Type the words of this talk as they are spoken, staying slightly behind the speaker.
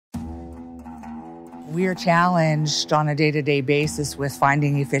We are challenged on a day-to-day basis with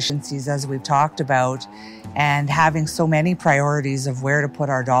finding efficiencies, as we've talked about, and having so many priorities of where to put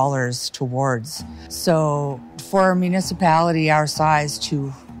our dollars towards. So for a municipality our size to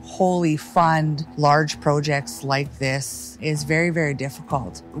wholly fund large projects like this is very, very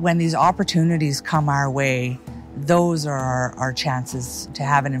difficult. When these opportunities come our way, those are our chances to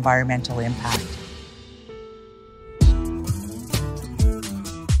have an environmental impact.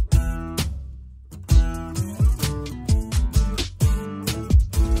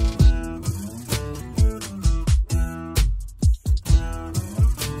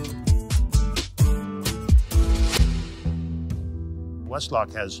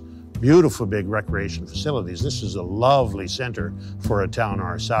 Westlock has beautiful big recreation facilities. This is a lovely center for a town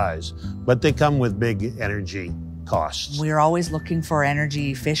our size, but they come with big energy costs. We are always looking for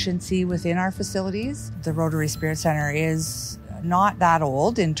energy efficiency within our facilities. The Rotary Spirit Center is not that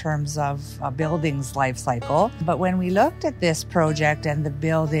old in terms of a building's life cycle, but when we looked at this project and the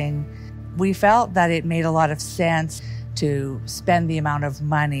building, we felt that it made a lot of sense to spend the amount of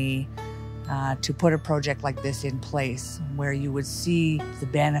money to put a project like this in place where you would see the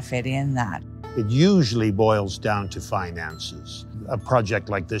benefit in that. It usually boils down to finances. A project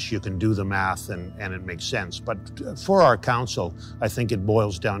like this, you can do the math and it makes sense. But for our council, I think it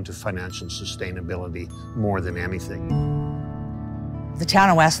boils down to financial sustainability more than anything. The Town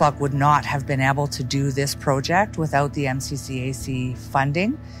of Westlock would not have been able to do this project without the MCCAC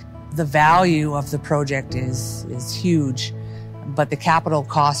funding. The value of the project is huge. But the capital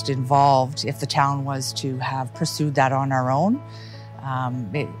cost involved, if the town was to have pursued that on our own,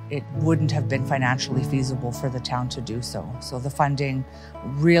 it wouldn't have been financially feasible for the town to do so. So the funding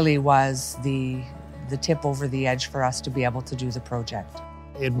really was the tip over the edge for us to be able to do the project.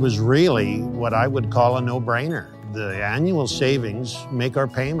 It was really what I would call a no-brainer. The annual savings make our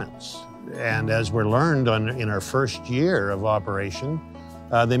payments. And as we're learned in our first year of operation,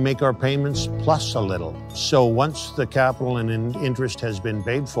 they make our payments plus a little. So once the capital and interest has been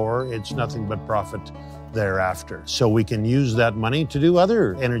paid for, it's nothing but profit thereafter. So we can use that money to do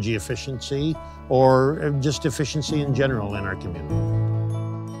other energy efficiency or just efficiency in general in our community.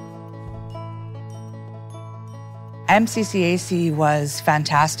 MCCAC was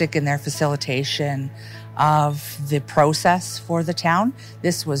fantastic in their facilitation of the process for the town.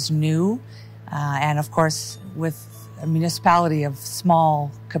 This was new, and of course, with a municipality of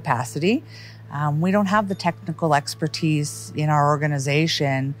small capacity, we don't have the technical expertise in our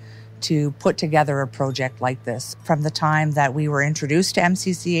organization to put together a project like this. From the time that we were introduced to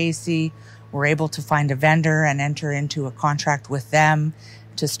MCCAC, we're able to find a vendor and enter into a contract with them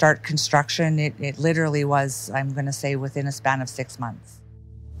to start construction. It literally was, I'm going to say, within a span of 6 months.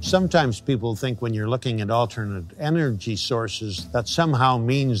 Sometimes people think when you're looking at alternate energy sources, that somehow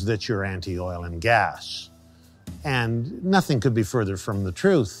means that you're anti-oil and gas. And nothing could be further from the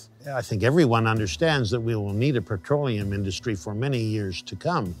truth. I think everyone understands that we will need a petroleum industry for many years to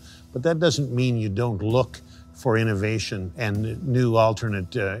come, but that doesn't mean you don't look for innovation and new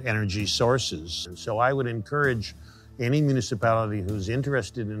alternate energy sources. And so I would encourage any municipality who's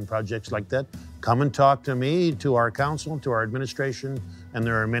interested in projects like that, come and talk to me, to our council, to our administration, and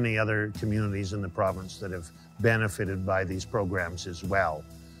there are many other communities in the province that have benefited by these programs as well.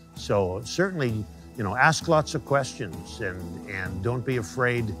 So certainly, ask lots of questions and don't be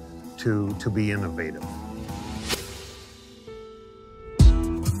afraid to be innovative.